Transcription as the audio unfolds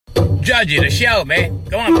judge you, the show, man.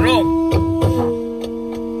 Come on, roll.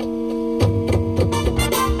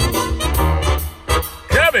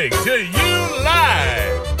 Coming to you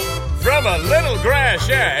live from a little grass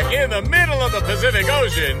shack in the middle of the Pacific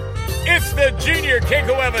Ocean, it's the Junior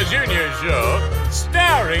Kekuewa Jr. Show,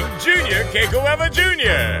 starring Junior Kekuewa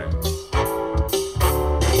Jr.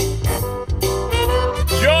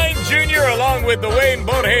 Join Junior along with the Wayne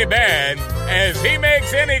Boathay Band as he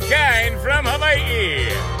makes any kind from Hawaii.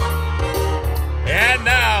 And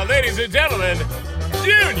now, ladies and gentlemen,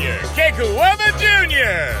 Junior Kekuewa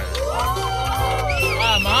Jr.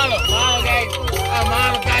 Mahalo, guys.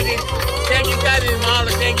 Mahalo, cousins. Thank you, cousins.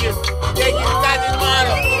 Mahalo, thank you. Thank you, cousins.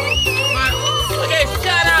 Mahalo. Okay,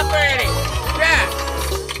 shut up already.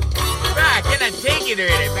 Bro, I cannot take it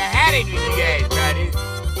already. I had it with you guys,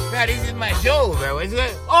 bro. This is my show, bro. What's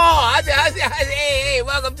good? Oh, hey,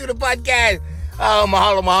 welcome to the podcast. Oh,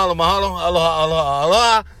 mahalo.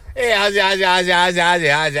 Aloha. Hey, how's it?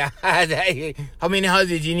 How many how's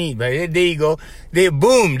did you need, bro? There you go. There you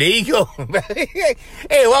go.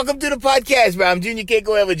 Hey, welcome to the podcast, bro. I'm Junior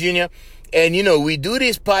Kekuewa Jr. And, we do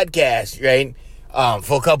this podcast, right,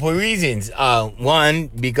 for a couple of reasons. One,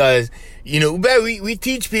 because, we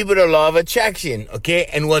teach people the law of attraction, okay,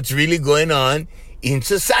 and what's really going on in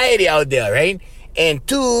society out there, right? And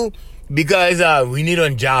two, because we need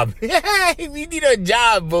a job. We need a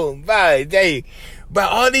job, boom. Bye, tell you. But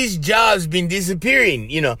all these jobs been disappearing,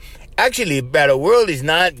 Actually, but the world is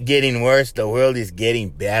not getting worse. The world is getting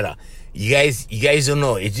better. You guys don't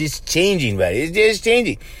know. It's just changing, bro. It's just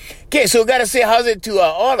changing. Okay, so we got to say how's it to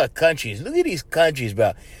all the countries. Look at these countries,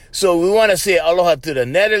 bro. So we want to say aloha to the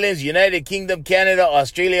Netherlands, United Kingdom, Canada,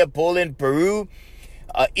 Australia, Poland, Peru,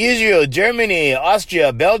 Israel, Germany,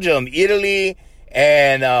 Austria, Belgium, Italy,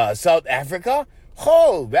 and South Africa.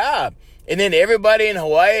 Oh, wow. And then everybody in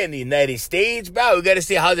Hawaii and the United States, bro, we got to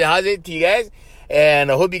say how's it to you guys. And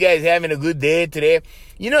I hope you guys having a good day today.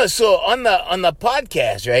 So on the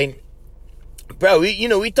podcast, right, bro,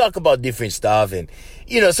 we talk about different stuff. And,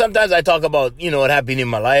 sometimes I talk about, what happened in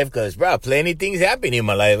my life because, bro, plenty of things happened in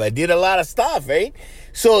my life. I did a lot of stuff, right?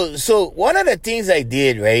 So one of the things I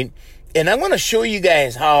did, right, and I'm going to show you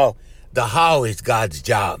guys how is God's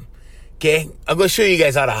job. Okay? I'm going to show you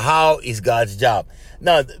guys how is God's job.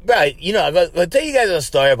 Now, bro, I'm going to tell you guys a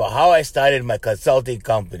story about how I started my consulting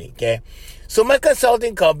company, okay? So my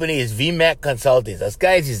consulting company is VMAC Consultants. Us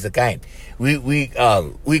guys is the kind. We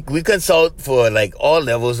consult for like all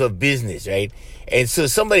levels of business, right? And so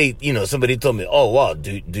somebody told me, oh, wow,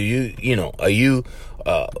 do you, are you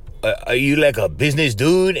like a business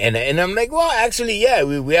dude? And I'm like, well, actually, yeah,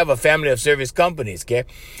 we have a family of service companies, okay?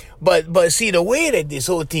 But see, the way that this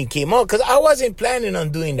whole thing came out, because I wasn't planning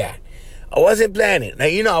on doing that. I wasn't planning.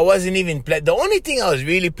 Now, I wasn't even planning. The only thing I was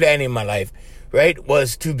really planning in my life, right,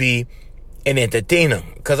 was to be an entertainer.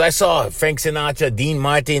 Because I saw Frank Sinatra, Dean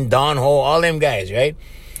Martin, Don Ho, all them guys, right?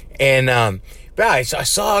 And, bro, I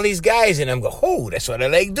saw all these guys, and I'm going, oh, that's what I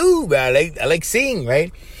like do, bro. I like sing,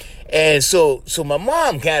 right? And so my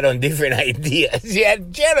mom had a different idea. She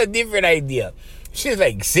had a different idea. She's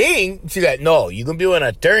like, sing? She's like, no, you're going to be an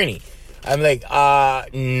attorney. I'm like,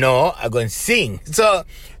 no, I'm going to sing. So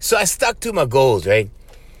I stuck to my goals, right?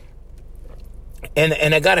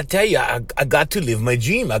 And I got to tell you, I got to live my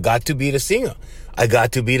dream. I got to be the singer. I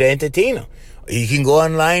got to be the entertainer. You can go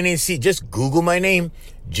online and see, just Google my name,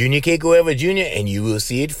 Junior Kekuewa Jr., and you will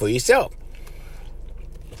see it for yourself.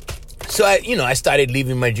 So I started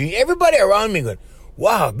living my dream. Everybody around me going,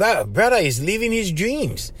 wow, brother is living his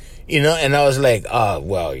dreams. And I was like,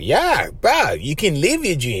 well, yeah, bro, you can live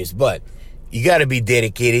your dreams, but you got to be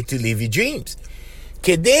dedicated to live your dreams.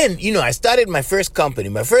 Okay, then, I started my first company.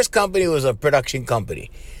 My first company was a production company.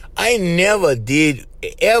 I never did,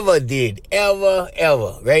 right?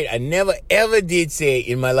 I never, ever did say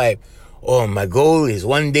in my life, oh, my goal is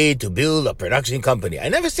one day to build a production company. I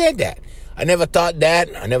never said that. I never thought that.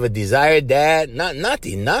 I never desired that. None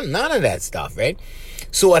of that stuff, right?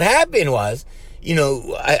 So what happened was,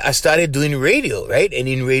 I started doing radio, right? And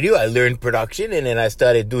in radio, I learned production. And then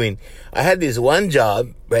I had this one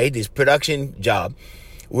job, right? This production job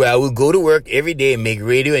where I would go to work every day and make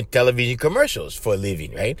radio and television commercials for a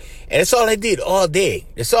living, right? And that's all I did all day.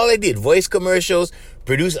 That's all I did. Voice commercials,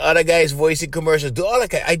 produce other guys' voicing commercials, do all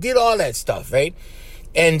that. I did all that stuff, right?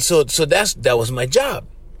 And so that was my job.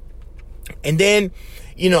 And then,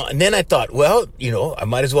 and then I thought, well, I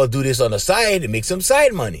might as well do this on the side and make some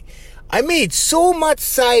side money. I made so much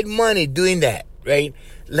side money doing that, right?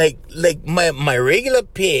 Like my regular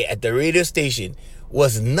pay at the radio station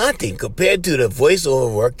was nothing compared to the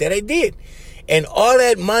voiceover work that I did. And all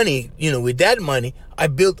that money, with that money, I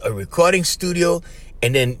built a recording studio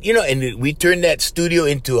And then, and we turned that studio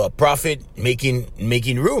into a profit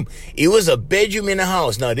making room. It was a bedroom in a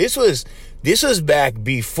house. Now, this was back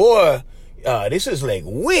before, this was like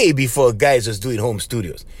way before guys was doing home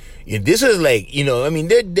studios. This was like,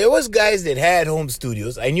 there was guys that had home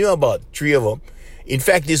studios. I knew about 3 of them. In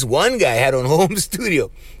fact, this one guy had a home studio.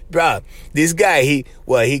 Bruh, this guy, he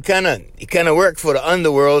kind of worked for the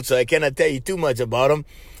underworld, so I cannot tell you too much about him.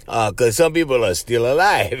 Because some people are still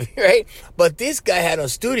alive, right? But this guy had a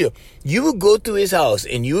studio. You would go to his house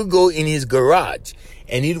and you would go in his garage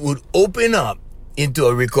and it would open up into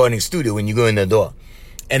a recording studio when you go in the door.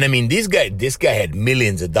 And I mean, this guy had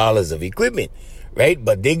millions of dollars of equipment, right?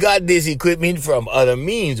 But they got this equipment from other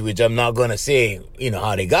means, which I'm not going to say,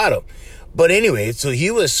 how they got them. But anyway, so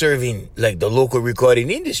he was serving like the local recording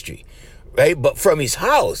industry, right? But from his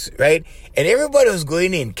house, right? And everybody was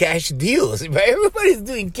going in cash deals, right? Everybody's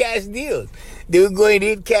doing cash deals. They were going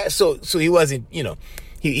in cash. So he wasn't,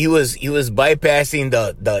 he was bypassing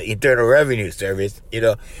the Internal Revenue Service,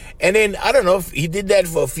 And then, I don't know, if he did that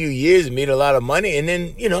for a few years and made a lot of money. And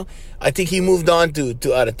then, I think he moved on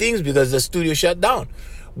to other things because the studio shut down.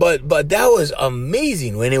 But that was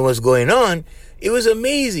amazing when it was going on. It was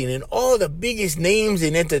amazing. And all the biggest names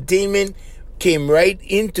in entertainment came right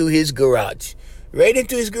into his garage. Right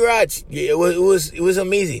into his garage. It was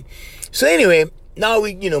amazing. So anyway, now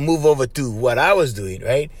we, move over to what I was doing,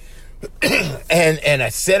 right? and I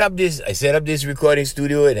set up this recording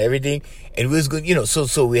studio and everything, and it was good,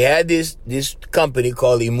 so we had this company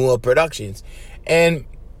called Imua Productions, and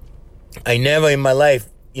I never in my life,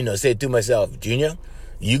 said to myself, Junior,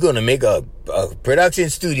 you're going to make a production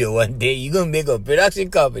studio one day. You're going to make a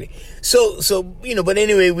production company. So, but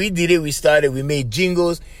anyway, we did it. We started, we made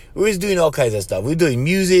jingles. We was doing all kinds of stuff. We were doing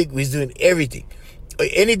music. We was doing everything.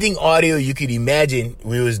 Anything audio you could imagine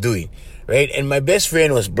we was doing, right? And my best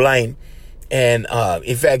friend was blind. And,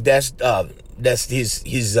 in fact, that's his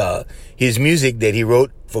music that he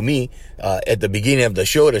wrote for me, at the beginning of the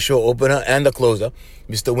show opener and the closer,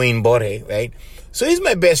 Mr. Wayne Borge, right? So he's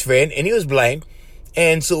my best friend and he was blind.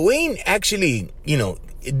 And so Wayne actually,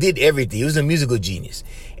 did everything. He was a musical genius.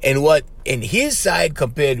 And his side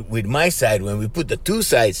compared with my side, when we put the two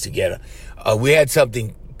sides together, we had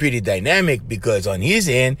something pretty dynamic because on his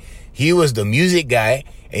end, he was the music guy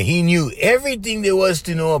and he knew everything there was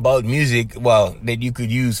to know about music, that you could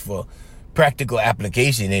use for practical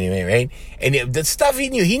application anyway, right? And the stuff he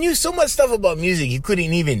knew so much stuff about music, he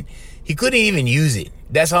couldn't even use it.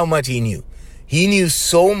 That's how much he knew. He knew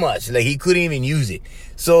so much, like he couldn't even use it.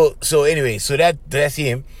 So anyway, so that's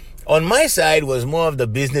him. On my side was more of the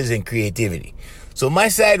business and creativity. So my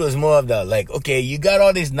side was more of the like, okay, you got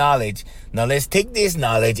all this knowledge. Now let's take this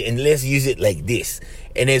knowledge and let's use it like this.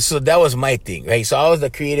 And then, so that was my thing, right? So I was the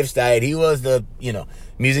creative side. He was the,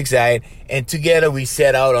 music side. And together we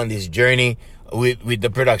set out on this journey with the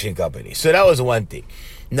production company. So that was one thing.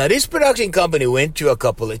 Now this production company went through a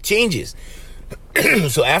couple of changes.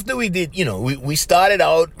 So after we did, we started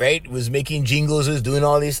out, right, was making jingles, was doing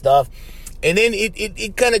all this stuff. And then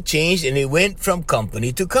it kind of changed and it went from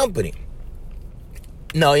company to company.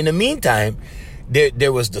 Now, in the meantime,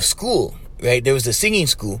 there was the school, right? There was the singing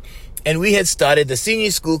school. And we had started the singing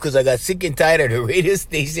school because I got sick and tired of the radio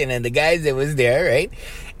station and the guys that was there, right?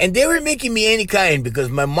 And they were making me any kind because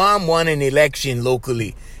my mom won an election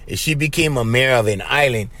locally. She became a mayor of an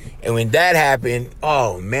island. And when that happened,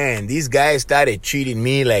 oh man, these guys started treating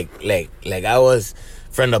me like I was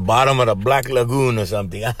from the bottom of the Black Lagoon or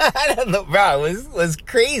something. I don't know, bro. It was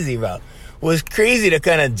crazy, bro. It was crazy, the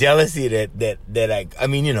kind of jealousy that I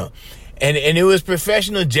mean, and it was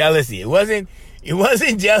professional jealousy. It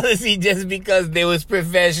wasn't jealousy just because they was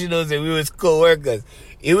professionals and we was co-workers.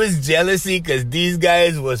 It was jealousy because these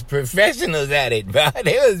guys was professionals at it, bro.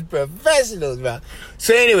 They was professionals, bro.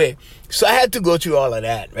 So anyway, so I had to go through all of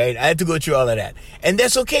that, right? I had to go through all of that. And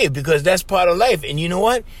that's okay because that's part of life. And you know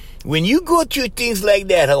what? When you go through things like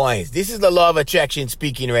that, Hawaiians, this is the law of attraction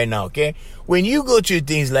speaking right now, okay? When you go through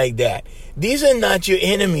things like that, these are not your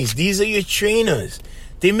enemies. These are your trainers.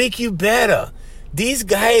 They make you better. These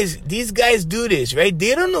guys do this, right?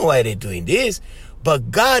 They don't know why they're doing this,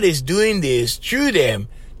 but God is doing this through them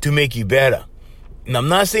to make you better. And I'm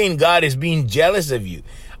not saying God is being jealous of you.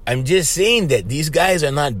 I'm just saying that these guys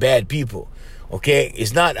are not bad people, okay?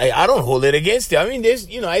 It's not, I don't hold it against them. I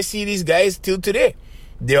mean, I see these guys till today.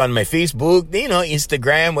 They're on my Facebook,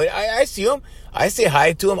 Instagram. I see them. I say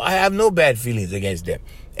hi to them. I have no bad feelings against them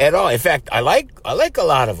at all. In fact, I like a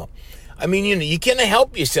lot of them. I mean, you cannot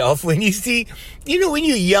help yourself when you see, when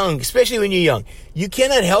you're young, especially when you're young, you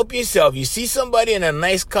cannot help yourself. You see somebody in a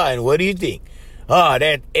nice car and what do you think? Oh,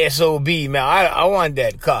 that SOB, man, I want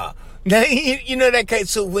that car. Now, you know that kind.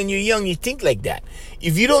 So when you're young, you think like that.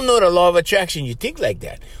 If you don't know the law of attraction, you think like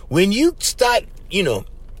that. When you start,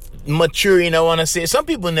 maturing, I want to say, some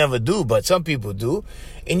people never do, but some people do.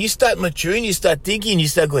 And you start maturing, you start thinking, you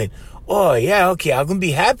start going, oh yeah, okay, I'm going to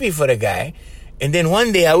be happy for the guy. And then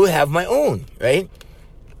one day I will have my own, right?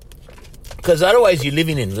 Because otherwise you're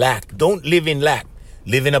living in lack. Don't live in lack.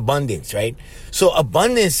 Live in abundance, right? So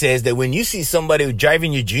abundance says that when you see somebody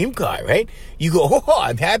driving your dream car, right? You go, oh,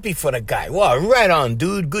 I'm happy for the guy. Wow, right on,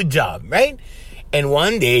 dude. Good job, right? And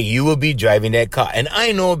one day you will be driving that car. And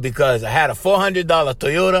I know because I had a $400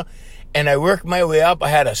 Toyota and I worked my way up. I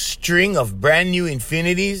had a string of brand new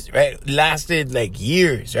Infinities, right? Lasted like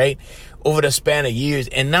years, right? Over the span of years.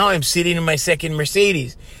 And now I'm sitting in my second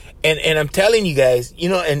Mercedes. And I'm telling you guys,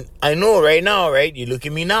 and I know right now, right? You look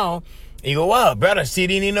at me now. And you go, wow, brother,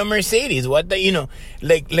 sitting in a Mercedes. What the,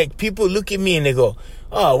 like people look at me and they go,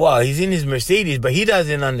 oh, wow, he's in his Mercedes, but he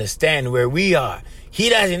doesn't understand where we are. He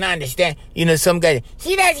doesn't understand, some guy,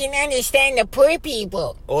 he doesn't understand the poor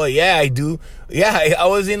people. Oh, yeah, I do. Yeah, I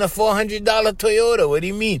was in a $400 Toyota. What do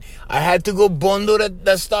you mean? I had to go bundle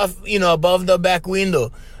the stuff, above the back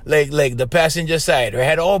window, like the passenger side. I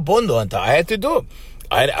had all bundle on top. I had to do it.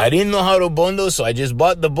 I didn't know how to bundle, so I just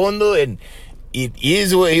bought the bundle and it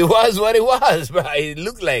was what it was, but it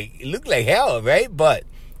looked like hell, right? But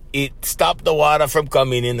it stopped the water from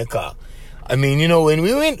coming in the car. I mean, when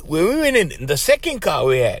we went in the second car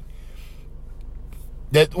we had,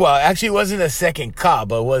 actually it wasn't a second car,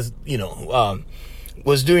 but was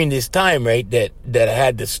during this time, right, that I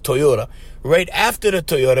had this Toyota. Right after the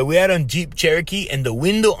Toyota, we had a Jeep Cherokee, and the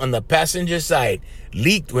window on the passenger side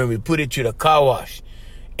leaked when we put it through the car wash.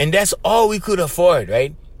 And that's all we could afford,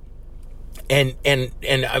 right? And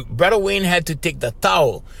Brother Wayne had to take the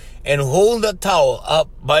towel and hold the towel up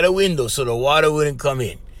by the window so the water wouldn't come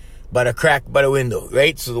in, by the crack by the window,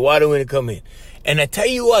 right? So the water wouldn't come in. And I tell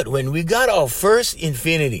you what, when we got our first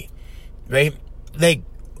Infinity, right? Like,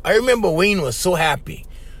 I remember Wayne was so happy,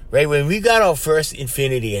 right? When we got our first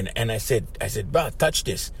Infinity, and I said, bro, touch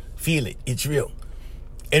this, feel it, it's real.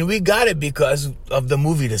 And we got it because of the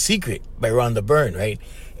movie The Secret by Rhonda Byrne, right?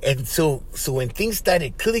 And so when things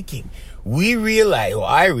started clicking, I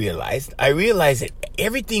realized that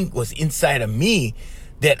everything was inside of me,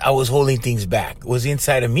 that I was holding things back, was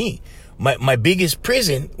inside of me. My biggest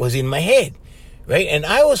prison was in my head, right? And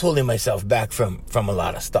I was holding myself back from a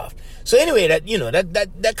lot of stuff. So anyway,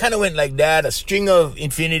 that kind of went like that, a string of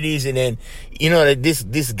Infinities. And then,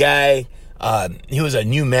 this guy, he was a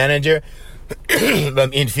new manager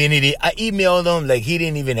from Infinity. I emailed him, like, he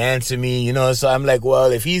didn't even answer me, so I'm like,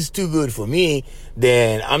 well, if he's too good for me,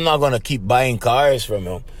 then I'm not going to keep buying cars from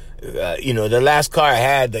him. The last car I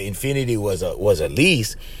had, the Infinity, was a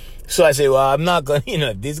lease. So I said, well, I'm not going to,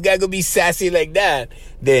 if this guy could be sassy like that,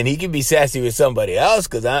 then he can be sassy with somebody else,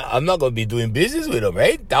 because I'm not going to be doing business with him,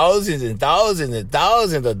 right? Thousands and thousands and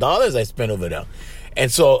thousands of dollars I spent over there. And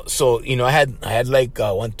so I had like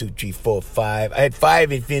 1, 2, 3, 4, 5. I had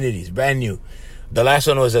 5 Infinities, brand new. The last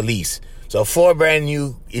one was a lease. So 4 brand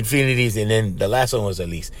new Infinities, and then the last one was a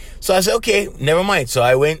lease. So I said, okay, never mind. So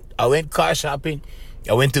I went car shopping.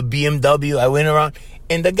 I went to BMW. I went around,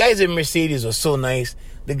 and the guys at Mercedes were so nice.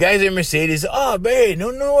 The guys at Mercedes, oh, babe, no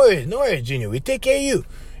worries, Junior. We take care of you.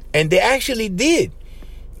 And they actually did.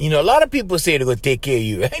 A lot of people say they're going to take care of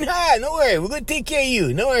you. Nah, no worries. We're going to take care of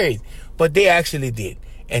you. No worries. But they actually did.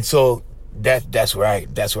 And so that's where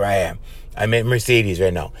I am. I'm at Mercedes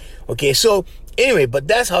right now. Okay, so anyway, but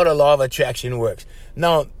that's how the law of attraction works.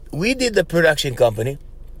 Now, we did the production company.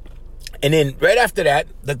 And then right after that,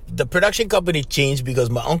 the production company changed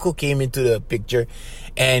because my uncle came into the picture,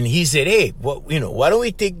 and he said, hey, why don't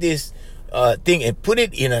we take this thing and put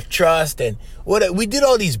it in a trust? And we did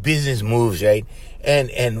all these business moves, right?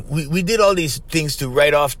 And we did all these things to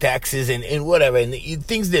write off taxes and whatever, and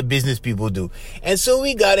things that business people do. And so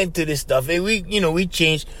we got into this stuff, and we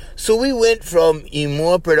changed. So we went from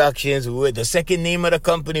Imore Productions. The second name of the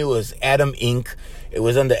company was Adam Inc. It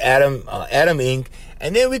was under Adam Inc.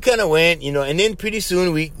 And then we kind of went, and then pretty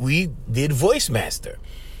soon we did Voicemaster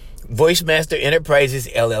Enterprises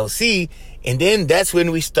LLC. And then that's when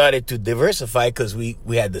we started to diversify, because we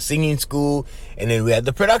had the singing school, and then we had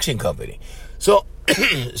the production company. So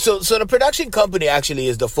the production company actually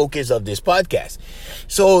is the focus of this podcast.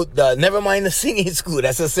 So never mind the singing school,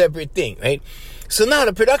 that's a separate thing, right? So now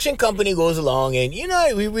the production company goes along, and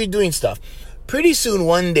we're doing stuff. Pretty soon,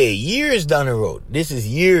 one day, years down the road,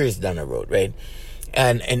 right?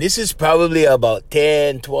 And this is probably about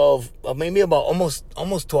 10, 12, or maybe about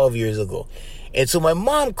almost 12 years ago. And so my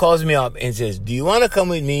mom calls me up and says, do you want to come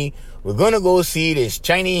with me we're going to go see this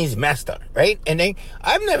Chinese master, right? And then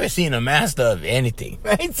I've never seen a master of anything,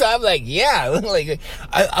 right? So I'm like, yeah, like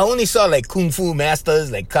I only saw like kung fu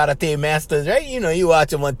masters, like karate masters, right? You know, you watch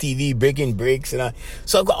them on TV breaking bricks and all.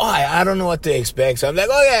 So I go, I don't know what to expect. So I'm like,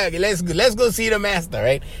 oh yeah, let's go see the master,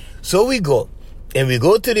 right? So we go, and we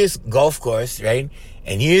go to this golf course, right?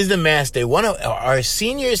 And here's the master, one of our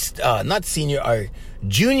seniors, our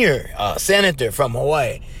junior senator from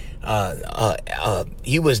Hawaii.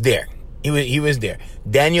 He was there. He was there.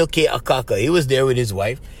 Daniel K. Akaka. He was there with his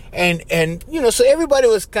wife. And you know, so everybody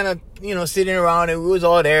was kind of, you know, sitting around, and we was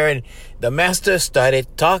all there, and the master started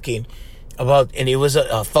talking about, and it was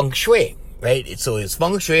a feng shui, right? So it's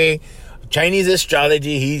feng shui, Chinese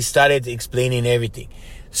astrology. He started explaining everything.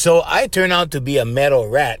 So I turned out to be a metal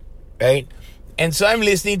rat, right? And so I'm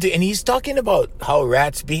listening to, and he's talking about how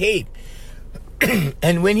rats behave.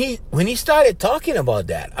 And when he started talking about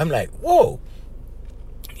that, I'm like, whoa.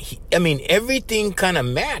 Everything kind of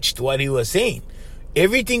matched what he was saying.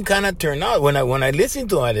 Everything kind of turned out. When I listened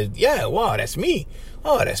to him, yeah, wow, that's me.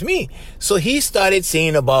 Oh, that's me. So he started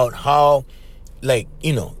saying about how, like,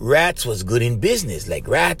 you know, rats was good in business. Like,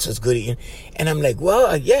 rats was good in, and I'm like,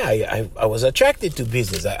 well, yeah, I was attracted to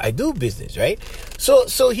business. I do business, right?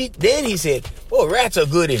 So he said, oh, rats are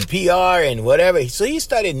good in PR and whatever. So he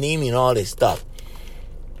started naming all this stuff.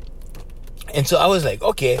 And so I was like,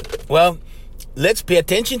 okay, well, let's pay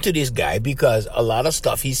attention to this guy, because a lot of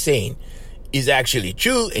stuff he's saying is actually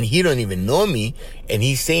true, and he don't even know me, and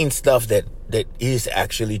he's saying stuff that is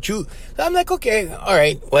actually true. So I'm like, okay, all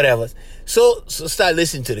right, whatever. So start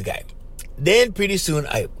listening to the guy. Then pretty soon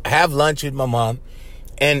I have lunch with my mom,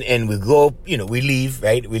 and we go, you know, we leave,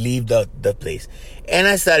 right? We leave the place. And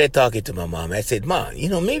I started talking to my mom. I said, Mom, you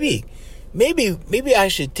know, maybe I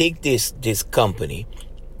should take this company,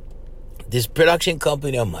 this production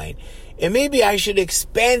company of mine, and maybe I should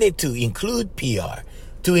expand it to include PR,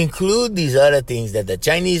 to include these other things that the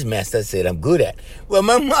Chinese master said I'm good at. Well,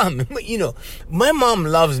 my mom, you know, my mom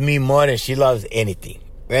loves me more than she loves anything,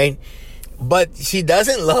 right? But she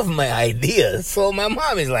doesn't love my ideas. So my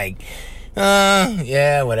mom is like,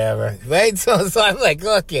 yeah, whatever, right? So I'm like,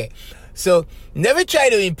 okay. So never try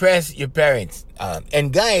to impress your parents.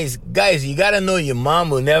 And guys, you gotta know your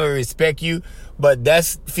mom will never respect you. But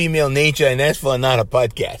that's female nature, and that's for another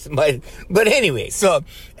podcast. But anyway, so,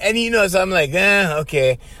 and you know, so I'm like,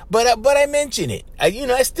 okay. But I mention it.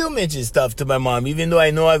 I still mention stuff to my mom, even though I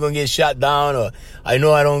know I'm going to get shot down, or I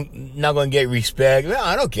know not going to get respect. No,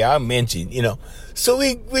 I don't care. I mention, you know. So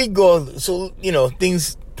we go, so, you know,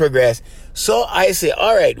 things progress. So I say,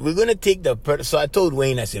 all right, we're going to take so I told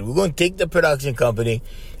Wayne, I said, we're going to take the production company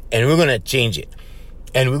and we're going to change it.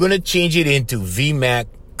 And we're going to change it into VMAC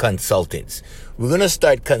Consultants. We're going to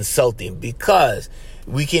start consulting, because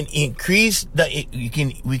we can increase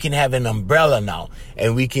we can have an umbrella now,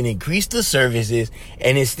 and we can increase the services.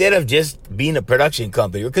 And instead of just being a production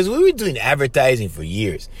company, because we were doing advertising for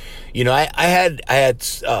years, you know, I had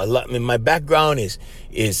my background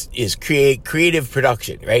is creative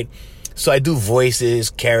production, right? So I do voices,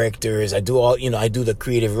 characters, I do all, you know, I do the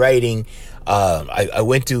creative writing. I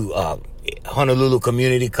went to Honolulu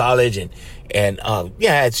Community College, and I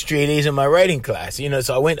had straight A's in my writing class, you know,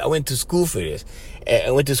 so I went to school for this.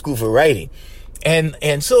 I went to school for writing.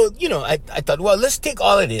 And so, you know, I thought, well, let's take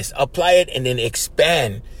all of this, apply it, and then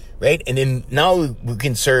expand, right? And then now we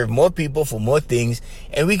can serve more people for more things,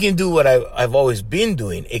 and we can do what I've always been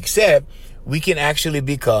doing, except we can actually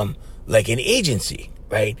become like an agency,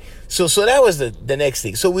 right? So that was the next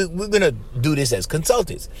thing. So we're going to do this as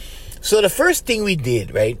consultants. So the first thing we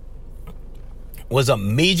did, right, was a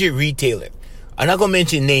major retailer. I'm not going to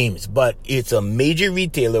mention names, but it's a major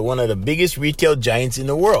retailer, one of the biggest retail giants in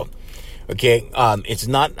the world. Okay. It's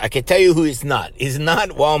not, I can tell you who it's not. It's not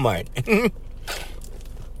Walmart.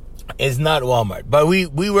 It's not Walmart, but we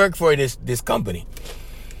work for this company.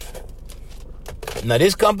 Now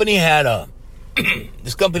this company had a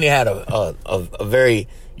very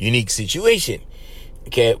unique situation.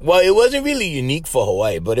 Okay. Well, it wasn't really unique for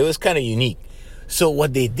Hawaii, but it was kind of unique. So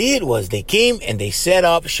what they did was they came and they set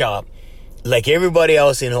up shop like everybody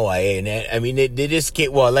else in Hawaii. And I mean, they just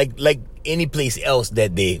came, well, like any place else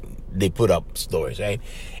that they put up stores, right?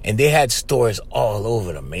 And they had stores all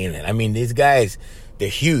over the mainland. I mean, these guys, they're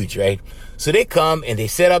huge, right? So they come and they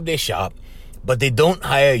set up their shop, but they don't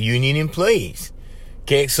hire union employees.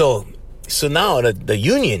 Okay, so now the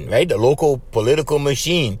union, right, the local political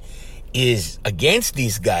machine is against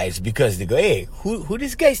these guys, because they go, hey, who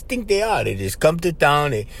these guys think they are? They just come to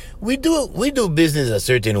town. We do business a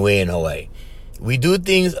certain way in Hawaii. We do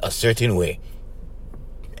things a certain way.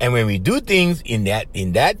 And when we do things in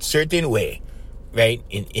that certain way, right?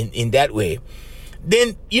 In that way,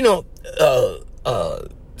 then,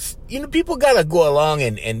 people gotta go along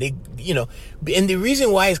and they, and the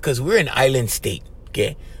reason why is because we're an island state,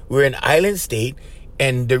 okay? We're an island state,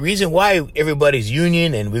 and the reason why everybody's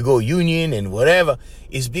union and we go union and whatever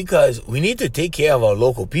is because we need to take care of our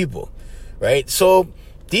local people, right? So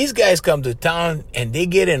these guys come to town and they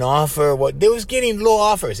get an offer. They was getting low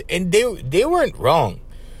offers, and they weren't wrong.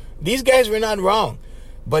 These guys were not wrong,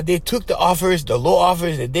 but they took the low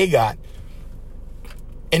offers that they got.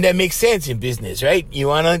 And that makes sense in business, right? You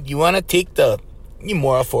wanna take the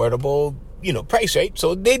more affordable, price, right?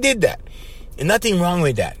 So they did that, and nothing wrong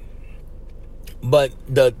with that. But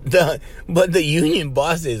the union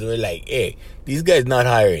bosses were like, "Hey, these guys not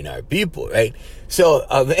hiring our people, right?" So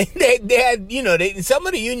they had, some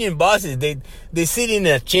of the union bosses they sit in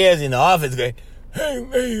their chairs in the office going, "Hey,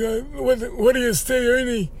 what do you say,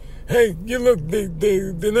 Ernie? Hey, you look,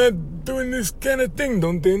 they're not doing this kind of thing,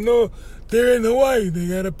 don't they know? They're in Hawaii. They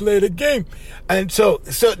gotta play the game." And so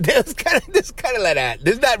there's kind of like that.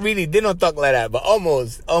 There's not really, they don't talk like that, but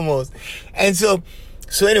almost. And so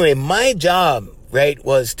anyway, my job, right,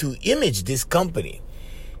 was to image this company,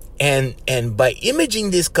 and by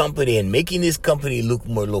imaging this company and making this company look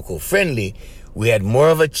more local friendly, we had more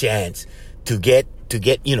of a chance to get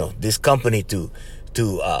this company to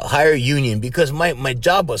hire a union, because my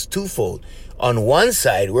job was twofold. On one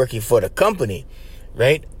side, working for the company,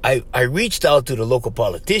 right, I reached out to the local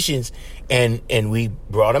politicians and we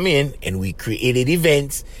brought them in and we created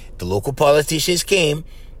events. The local politicians came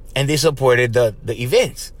and they supported the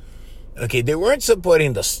events. Okay, they weren't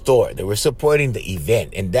supporting the store. They were supporting the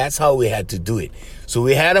event, and that's how we had to do it. So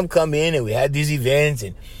we had them come in and we had these events,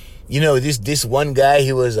 and this one guy,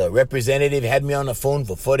 he was a representative, had me on the phone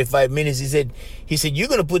for 45 minutes. He said, "You're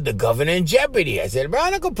going to put the governor in jeopardy." I said, "Bro,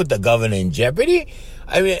 I'm not going to put the governor in jeopardy.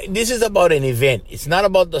 I mean, this is about an event. It's not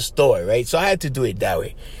about the store, right?" So I had to do it that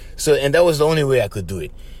way. So, and that was the only way I could do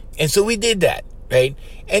it. And so we did that, right?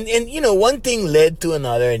 And one thing led to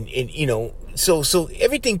another, and so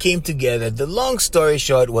everything came together. The long story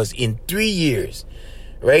short was, in 3 years,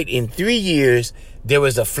 right? In 3 years, there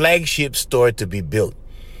was a flagship store to be built.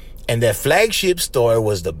 And that flagship store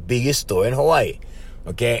was the biggest store in Hawaii,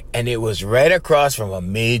 okay? And it was right across from a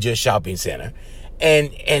major shopping center.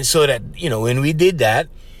 And so that, when we did that,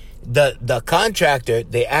 the contractor,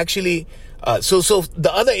 they actually, so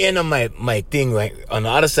the other end of my thing, right, on the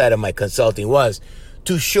other side of my consulting, was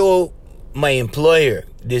to show my employer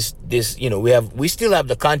this, we still have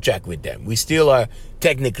the contract with them. We still are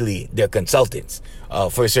technically their consultants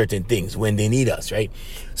for certain things when they need us, right?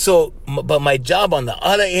 So, but my job on the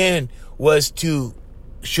other end was to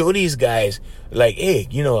show these guys, like, hey,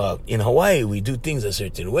 in Hawaii we do things a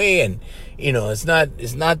certain way, and it's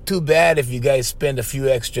not too bad if you guys spend a few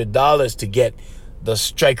extra dollars to get the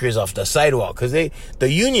strikers off the sidewalk, because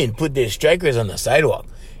the union put their strikers on the sidewalk,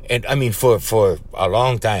 and I mean for a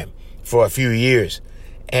long time, for a few years,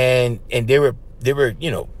 and they were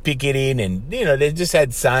picketing, and they just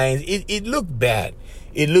had signs. It looked bad.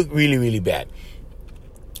 It looked really, really bad.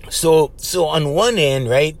 So on one end,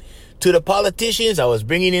 right, to the politicians, I was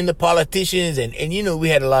bringing in the politicians, and we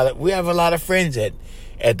have a lot of friends at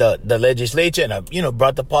the legislature, and I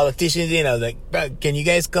brought the politicians in. I was like, "Can you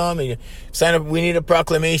guys come and sign up? We need a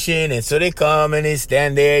proclamation." And so they come and they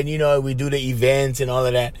stand there, and we do the events and all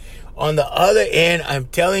of that. On the other end, I'm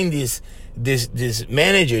telling this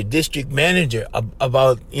manager, district manager,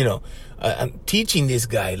 about, I'm teaching this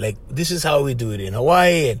guy, like, this is how we do it in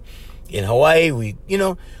Hawaii, and in Hawaii we,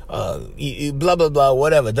 blah, blah, blah,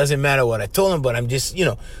 whatever. Doesn't matter what I told him, but I'm just,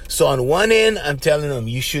 so on one end, I'm telling them,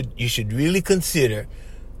 you should really consider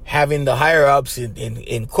having the higher ups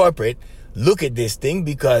in corporate look at this thing,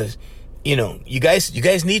 because, you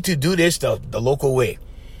guys need to do this the local way,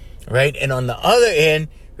 right? And on the other end,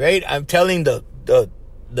 right, I'm telling the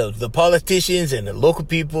politicians and the local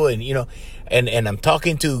people, and and I'm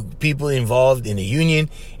talking to people involved in the union,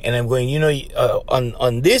 and I'm going,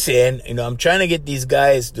 on this end, I'm trying to get these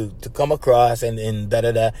guys to come across, and da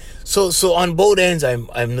da da. So on both ends,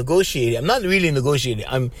 I'm negotiating. I'm not really negotiating.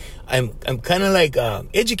 I'm kind of like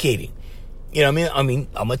educating. I mean,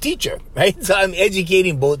 I'm a teacher, right? So I'm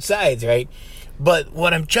educating both sides, right? But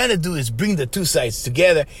what I'm trying to do is bring the two sides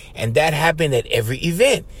together, and that happened at every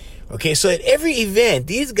event. Okay, so at every event,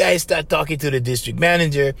 these guys start talking to the district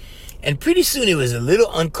manager, and pretty soon it was a little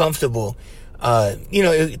uncomfortable,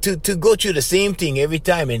 to go through the same thing every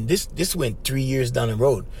time. And this went 3 years down the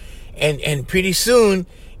road, and pretty soon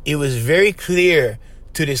it was very clear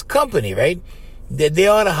to this company, right, that they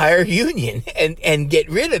ought to hire a union and get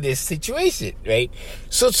rid of this situation, right?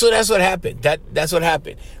 So that's what happened. That's what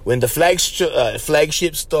happened when the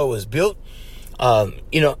flagship store was built.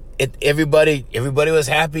 Everybody was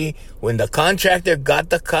happy. When the contractor got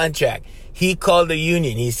the contract, he called the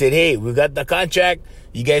union. He said, "Hey, we got the contract.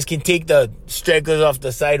 You guys can take the strikers off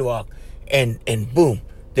the sidewalk," and boom,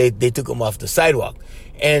 they took them off the sidewalk.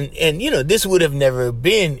 And this would have never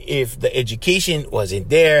been if the education wasn't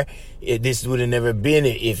there. This would have never been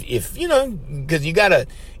if because you gotta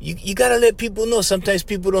let people know. Sometimes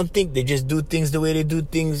people don't think, they just do things the way they do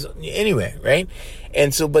things anywhere, right?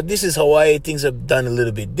 And so, but this is Hawaii. Things are done a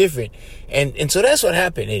little bit different, and so that's what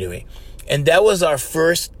happened anyway. And that was our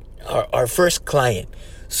first client.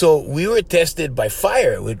 So we were tested by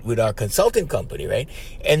fire with our consulting company, right?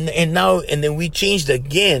 And then we changed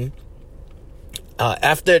again.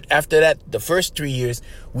 After that, the first 3 years,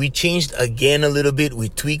 we changed again a little bit. We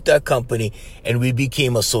tweaked our company and we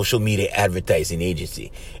became a social media advertising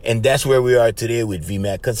agency. And that's where we are today with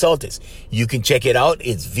VMAC Consultants. You can check it out.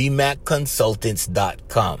 It's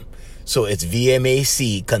vmacconsultants.com. So it's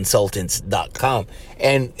VMAC Consultants.com.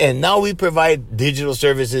 And now we provide digital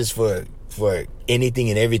services for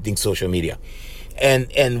anything and everything social media.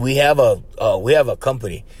 And we have a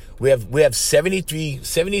company. We have 73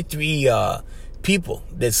 people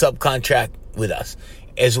that subcontract with us,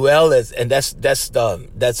 as well as, and that's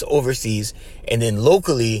overseas, and then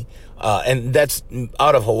locally, and that's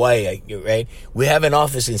out of Hawaii, right? We have an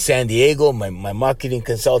office in San Diego. My marketing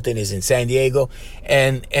consultant is in San Diego,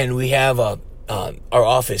 and we have our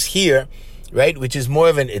office here, right, which is more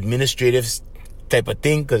of an administrative type of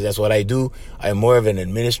thing, because that's what I do. I'm more of an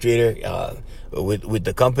administrator with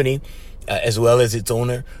the company. As well as its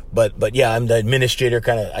owner, but yeah, I'm the administrator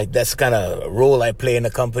that's kind of role I play in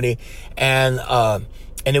the company, and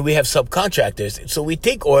then we have subcontractors. So we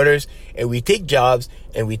take orders and we take jobs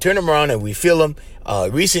and we turn them around and we fill them.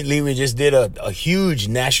 Recently, we just did a huge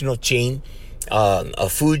national chain, a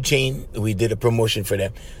food chain. We did a promotion for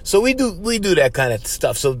them. So we do that kind of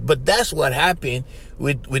stuff. So, but that's what happened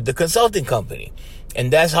with the consulting company. And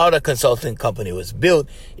that's how the consulting company was built.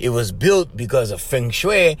 It was built because of Feng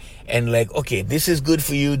Shui and like, okay, this is good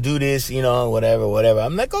for you. Do this, whatever.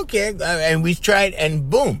 I'm like, okay. And we tried and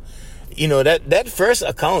boom, that first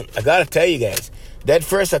account, I got to tell you guys, that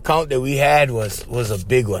first account that we had was a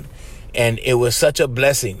big one. And it was such a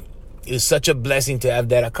blessing. It was such a blessing to have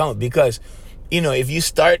that account because, if you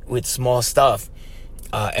start with small stuff,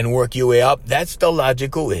 and work your way up, that's the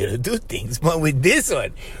logical way to do things. But with this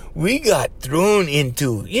one, we got thrown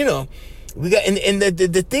into, the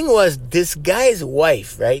thing was, this guy's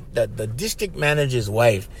wife, right? The district manager's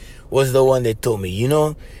wife was the one that told me,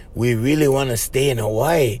 we really want to stay in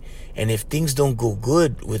Hawaii. And if things don't go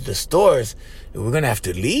good with the stores, we're going to have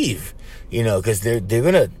to leave, because they're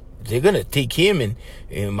going to take him and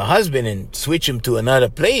my husband and switch him to another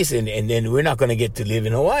place. And then we're not going to get to live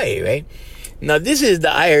in Hawaii, right? Now, this is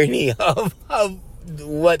the irony of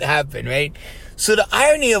what happened, right? So the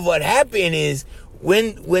irony of what happened is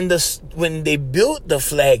when they built the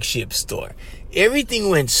flagship store, everything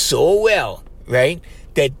went so well, right?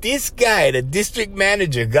 That this guy, the district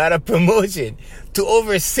manager, got a promotion to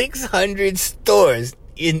over 600 stores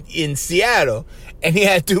in Seattle, and he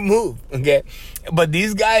had to move, okay? But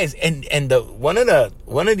these guys, and one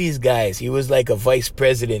of these guys, he was like a vice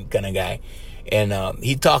president kind of guy. And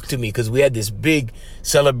he talked to me because we had this big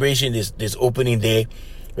celebration, this opening day,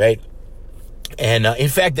 right? And in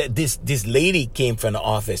fact, this lady came from the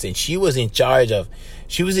office, and she was in charge of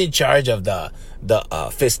the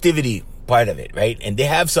festivity part of it, right? And they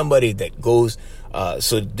have somebody that goes.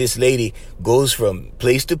 So this lady goes from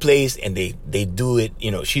place to place, and they do it.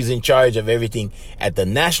 She's in charge of everything at the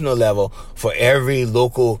national level for every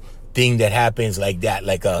local thing that happens like that,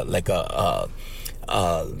 like a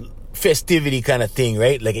festivity kind of thing,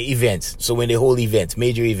 right? Like events. So when they hold events,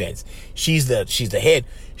 major events, she's the head.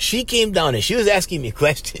 She came down and she was asking me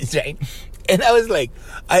questions, right? And I was like,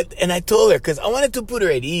 I told her, because I wanted to put her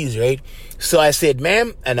at ease, right? So I said,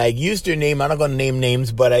 ma'am, and I used her name. I'm not going to name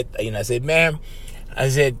names, but I said, ma'am, I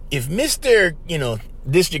said, if Mr.,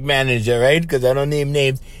 district manager, right? Because I don't name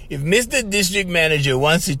names. If Mr. District Manager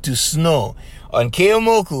wants it to snow on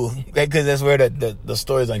Keomoku, right? Because that's where the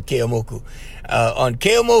store is, on Keomoku. On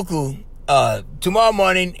Keomoku, tomorrow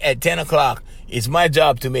morning at 10 o'clock, it's my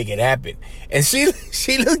job to make it happen. And she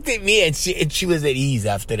looked at me and she was at ease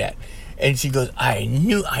after that. And she goes, I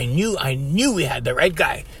knew we had the right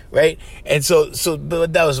guy, right? And so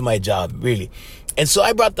but that was my job, really. And so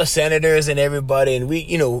I brought the senators and everybody, and we,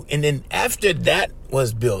 and then after that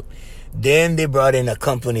was built, then they brought in a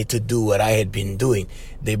company to do what I had been doing.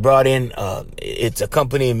 They brought in, it's a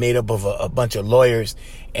company made up of a bunch of lawyers.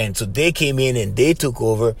 And so they came in and they took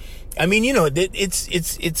over. I mean,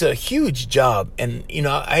 it's a huge job. And,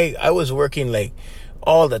 I was working like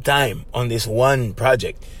all the time on this one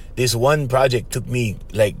project. This one project took me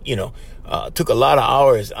took a lot of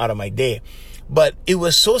hours out of my day, but it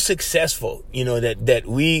was so successful, that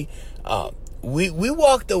we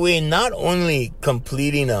walked away not only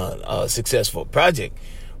completing a successful project,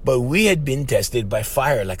 but we had been tested by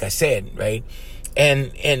fire, like I said, right?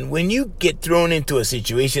 And when you get thrown into a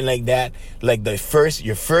situation like that, like your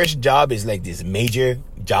first job is like this major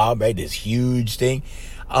job, right? This huge thing.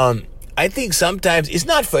 I think sometimes it's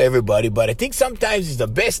not for everybody, but I think sometimes it's the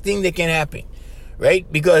best thing that can happen, right?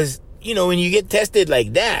 Because, when you get tested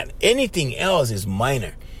like that, anything else is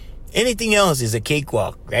minor. Anything else is a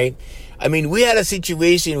cakewalk, right? I mean, we had a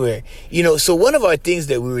situation where, so one of our things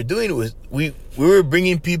that we were doing was we were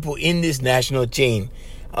bringing people in this national chain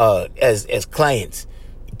as clients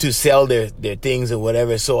to sell their things or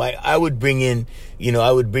whatever. So I would bring in,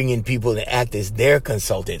 people to act as their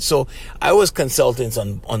consultants. So I was consultants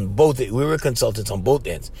on both. We were consultants on both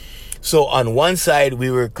ends. So on one side, we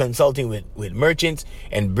were consulting with merchants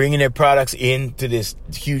and bringing their products into this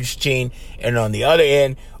huge chain. And on the other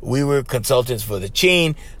end, we were consultants for the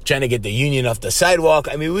chain, trying to get the union off the sidewalk.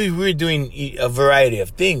 I mean, we were doing a variety of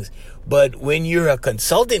things. But when you're a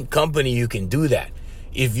consultant company, you can do that.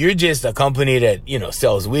 If you're just a company that,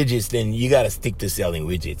 sells widgets, then you got to stick to selling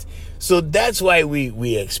widgets. So that's why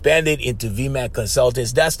we expanded into VMAC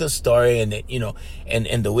Consultants. That's the story and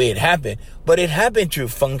the way it happened. But it happened through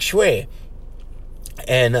feng shui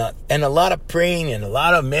and a lot of praying and a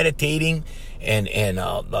lot of meditating and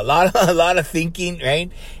a lot of thinking,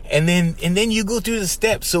 right? And then you go through the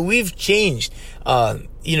steps. So we've changed.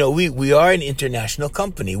 We are an international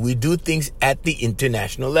company. We do things at the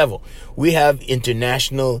international level. We have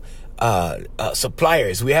international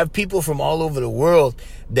suppliers. We have people from all over the world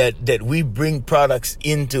that we bring products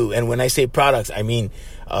into. And when I say products, I mean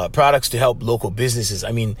products to help local businesses.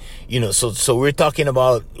 I mean, so we're talking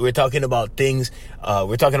about things.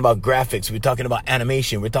 We're talking about graphics. We're talking about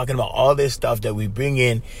animation. We're talking about all this stuff that we bring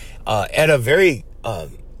in at a very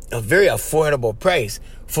affordable price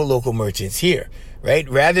for local merchants here, right?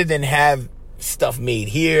 Rather than have stuff made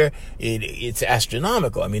here, it's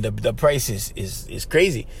astronomical. I mean, the price is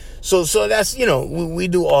crazy. So that's, we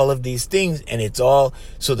do all of these things, and it's all,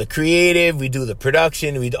 so the creative, we do the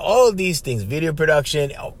production, we do all of these things, video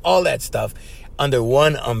production, all that stuff under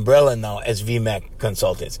one umbrella now as VMAC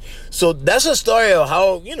Consultants. So that's a story of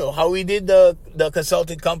how we did the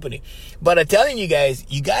consulting company. But I'm telling you guys,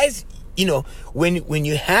 when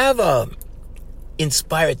you have a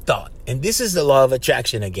inspired thought, and this is the law of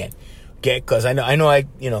attraction again, okay? Because I know I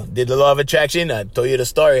did the law of attraction. I told you the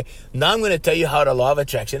story. Now I'm going to tell you how the law of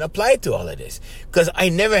attraction applied to all of this, because I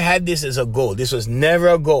never had this as a goal. This was never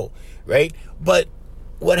a goal, right? But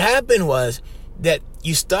what happened was that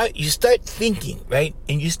you start thinking, right?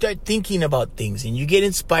 And you start thinking about things, and you get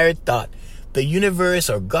inspired thought. The universe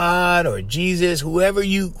or God or Jesus, whoever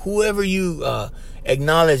you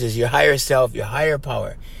acknowledge as your higher self, your higher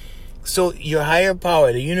power. So your higher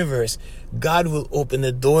power, the universe, God will open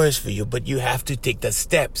the doors for you, but you have to take the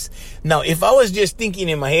steps. Now, if I was just thinking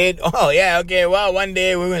in my head, one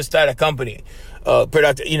day we're going to start a company,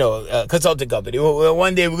 consulting company. Well,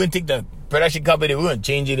 one day we're going to take the production company, we're going to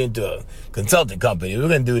change it into a consulting company. We're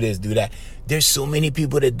going to do this, do that. There's so many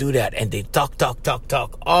people that do that, and they talk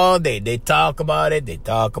all day. They talk about it.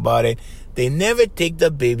 They never take the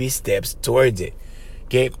baby steps towards it.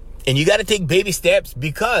 Okay? And you got to take baby steps,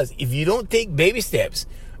 because if you don't take baby steps,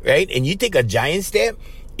 right, and you take a giant step,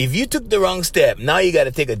 if you took the wrong step, now you got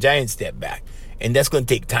to take a giant step back. And that's going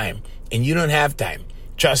to take time. And you don't have time.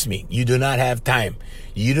 Trust me, you do not have time.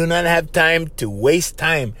 You do not have time to waste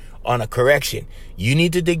time on a correction. You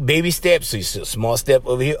need to take baby steps. So it's a small step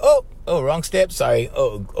over here. Oh, wrong step. Sorry.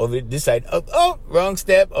 Oh, over this side. Oh, wrong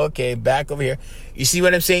step. Okay, back over here. You see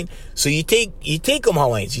what I'm saying? So you take them,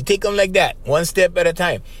 Hawaiians. You take them like that, one step at a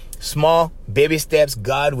time. Small baby steps.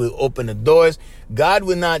 God will open the doors. God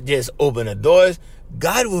will not just open the doors.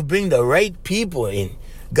 God will bring the right people in.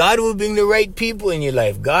 God will bring the right people in your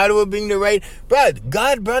life. God will bring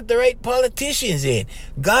God brought the right politicians in.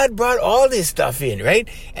 God brought all this stuff in, right?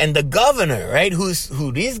 And the governor, right?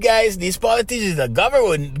 These politicians, the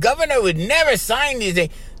governor would never sign these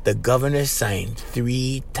things. The governor signed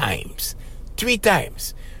 3 times. 3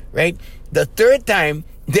 times, right? The third time,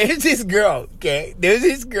 there's this girl, okay?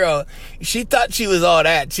 She thought she was all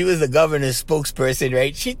that. She was the governor's spokesperson,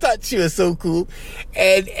 right? She thought she was so cool.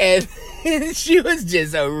 And she was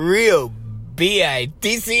just a real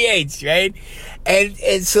bitch, right?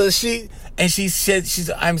 And so she said,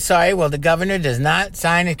 I'm sorry, well, the governor does not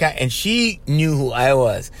sign it. And she knew who I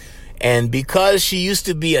was. And because she used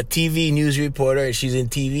to be a TV news reporter, she's in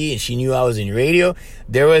TV, and she knew I was in radio,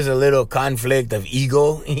 there was a little conflict of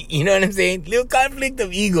ego. You know what I'm saying? Little conflict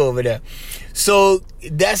of ego over there. So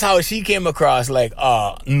that's how she came across, like,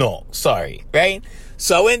 no, sorry, right?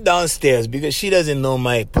 So I went downstairs because she doesn't know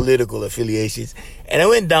my political affiliations. And I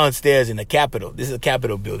went downstairs in the Capitol. This is a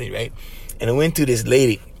Capitol building, right? And I went to this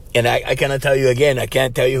lady. And I cannot tell you again. I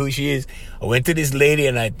can't tell you who she is. I went to this lady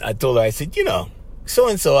and I told her, I said,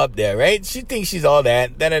 so-and-so up there, right? She thinks she's all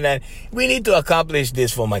that. We need to accomplish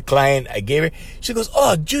this for my client. I gave her. She goes,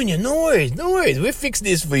 oh, Junior, no worries. We'll fix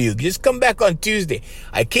this for you. Just come back on Tuesday.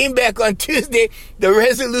 I came back on Tuesday. The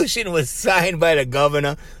resolution was signed by the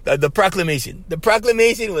governor. The proclamation. The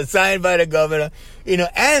proclamation was signed by the governor,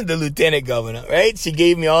 and the lieutenant governor, right? She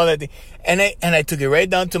gave me all that thing. And I took it right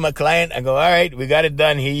down to my client. I go, all right, we got it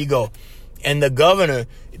done. Here you go. And the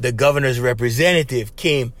governor's representative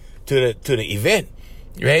came to the event,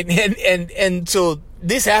 right? And so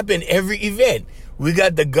this happened every event. We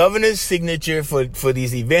got the governor's signature for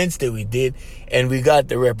these events that we did, and we got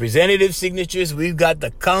the representative signatures. We've got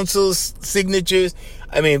the council's signatures.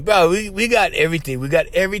 I mean, bro, we got everything. We got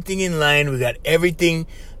everything in line. We got everything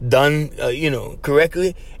done,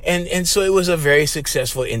 correctly. And so it was a very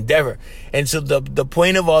successful endeavor. And so the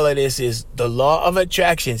point of all of this is the law of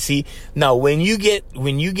attraction. See, now when you get a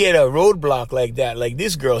roadblock like that, like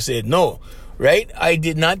this girl said no, right? I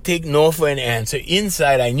did not take no for an answer.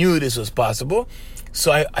 Inside, I knew this was possible.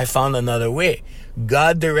 So I found another way.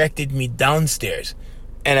 God directed me downstairs.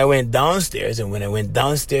 And I went downstairs, and when I went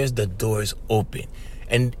downstairs, the doors opened.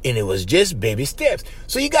 And it was just baby steps.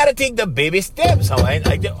 So you got to take the baby steps. All right,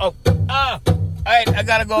 I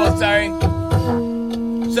gotta go. Sorry,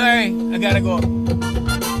 I gotta go.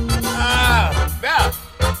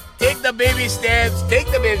 Take the baby steps. Take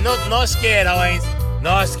the baby. No scared, Hawaiians.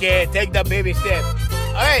 No scared. Take the baby steps.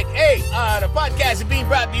 All right. Hey, the podcast is being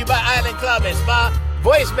brought to you by Island Club and Spa,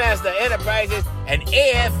 Voice Master Enterprises, and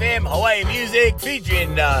AFM Hawaii Music,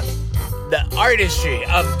 featuring the artistry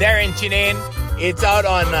of Darren Chinen. It's out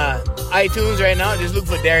on iTunes right now. Just look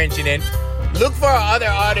for Darren Chinen. Look for our other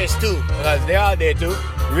artists too, because they're out there too.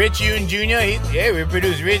 Rich Yoon Jr. We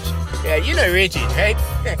produce Rich. Yeah, you know Richie, right?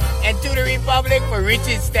 And To the Republic for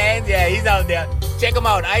Richie Stands. Yeah, he's out there. Check him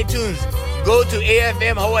out. iTunes. Go to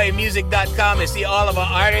afmhawaiimusic.com and see all of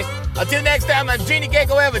our artists. Until next time, I'm Junior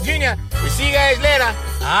Kekoewa Jr. We'll see you guys later.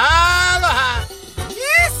 Aloha.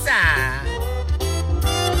 Yes, sir.